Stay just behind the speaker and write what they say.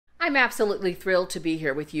I'm absolutely thrilled to be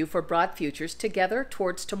here with you for Broad Futures Together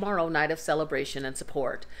Towards Tomorrow Night of Celebration and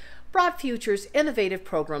Support. Broad Futures' innovative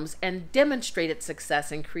programs and demonstrated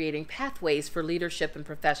success in creating pathways for leadership and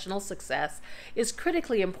professional success is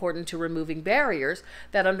critically important to removing barriers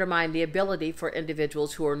that undermine the ability for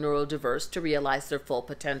individuals who are neurodiverse to realize their full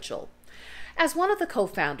potential. As one of the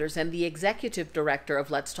co-founders and the executive director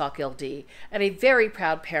of Let's Talk LD, and a very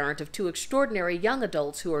proud parent of two extraordinary young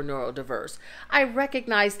adults who are neurodiverse, I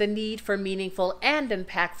recognize the need for meaningful and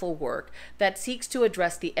impactful work that seeks to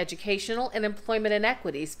address the educational and employment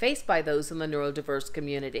inequities faced by those in the neurodiverse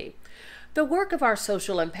community. The work of our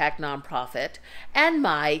social impact nonprofit and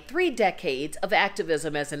my 3 decades of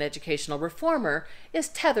activism as an educational reformer is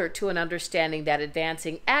tethered to an understanding that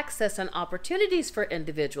advancing access and opportunities for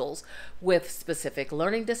individuals with specific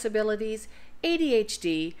learning disabilities,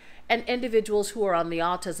 ADHD, and individuals who are on the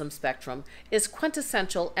autism spectrum is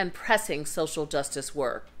quintessential and pressing social justice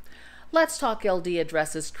work. Let's Talk LD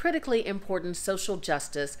addresses critically important social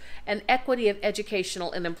justice and equity of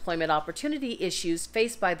educational and employment opportunity issues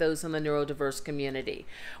faced by those in the neurodiverse community.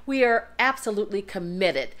 We are absolutely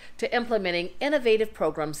committed to implementing innovative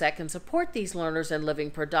programs that can support these learners in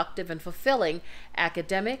living productive and fulfilling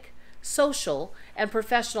academic, social, and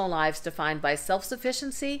professional lives defined by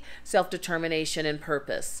self-sufficiency, self-determination, and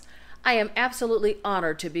purpose. I am absolutely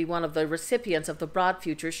honored to be one of the recipients of the Broad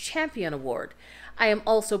Futures Champion Award. I am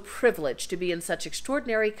also privileged to be in such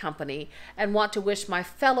extraordinary company and want to wish my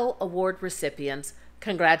fellow award recipients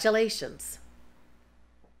congratulations.